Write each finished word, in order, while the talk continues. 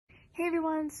Hey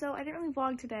everyone, so I didn't really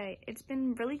vlog today. It's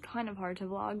been really kind of hard to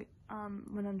vlog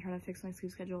when I'm trying to fix my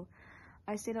sleep schedule.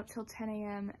 I stayed up till 10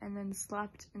 a.m. and then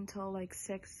slept until like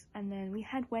 6, and then we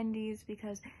had Wendy's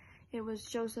because it was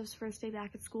Joseph's first day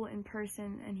back at school in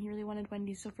person and he really wanted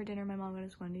Wendy's, so for dinner my mom got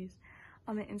us Wendy's.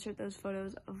 I'm gonna insert those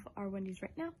photos of our Wendy's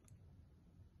right now.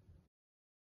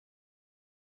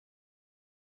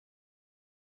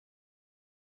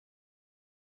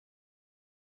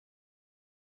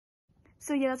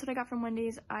 So yeah, that's what I got from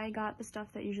Wendy's. I got the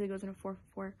stuff that usually goes in a 4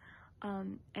 for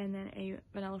 $4, and then a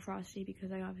vanilla frosty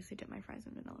because I obviously dip my fries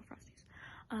in vanilla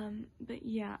frosties. But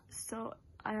yeah, so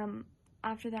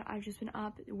after that I've just been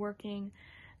up working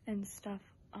and stuff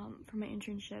for my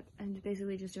internship and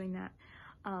basically just doing that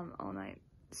all night.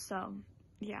 So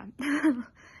yeah,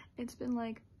 it's been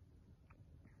like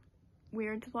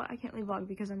weird to vlog. I can't really vlog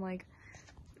because I'm like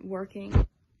working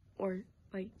or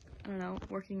like I don't know,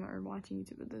 working or watching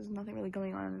YouTube, but there's nothing really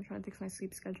going on. I'm trying to fix my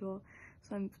sleep schedule,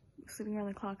 so I'm sleeping around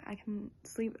the clock. I can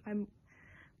sleep. I'm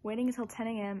waiting until 10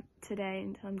 a.m. today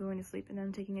until I'm going to sleep, and then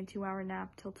I'm taking a 2-hour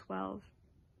nap till 12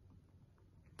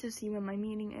 to see when my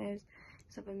meeting is.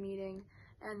 Set up a meeting,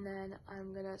 and then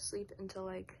I'm gonna sleep until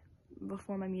like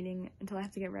before my meeting, until I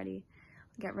have to get ready,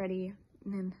 and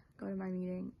then go to my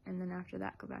meeting, and then after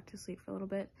that go back to sleep for a little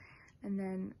bit, and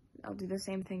then I'll do the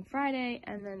same thing Friday,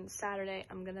 and then Saturday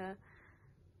I'm gonna,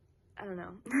 I don't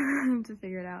know, to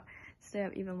figure it out, stay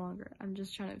up even longer. I'm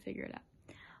just trying to figure it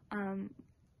out.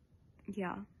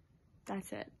 Yeah,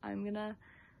 that's it. I'm gonna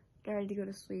get ready to go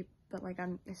to sleep, but like I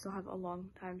still have a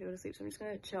long time to go to sleep, so I'm just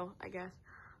gonna chill, I guess.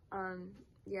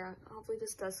 Yeah, hopefully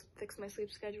this does fix my sleep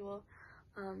schedule,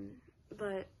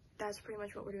 but that's pretty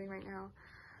much what we're doing right now.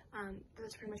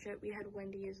 That's pretty much it. We had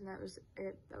Wendy's, and that was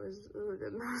it. That was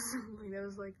the most, like, that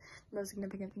was like the most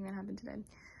significant thing that happened today.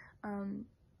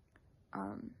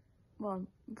 Well,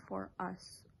 for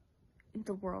us, in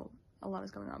the world, a lot is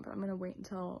going on, but I'm gonna wait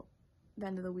until the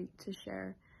end of the week to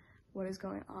share what is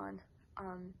going on.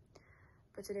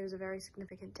 But today was a very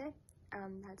significant day.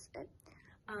 That's it.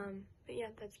 But yeah,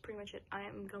 that's pretty much it. I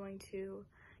am going to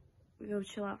go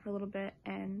chill out for a little bit,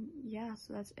 and yeah,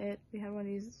 so that's it. We had one of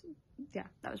these. Yeah,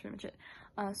 that was pretty much it.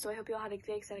 So I hope you all had a good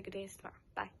day, 'cause I had a good day tomorrow.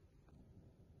 Bye.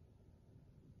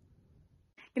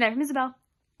 Good night from Isabel.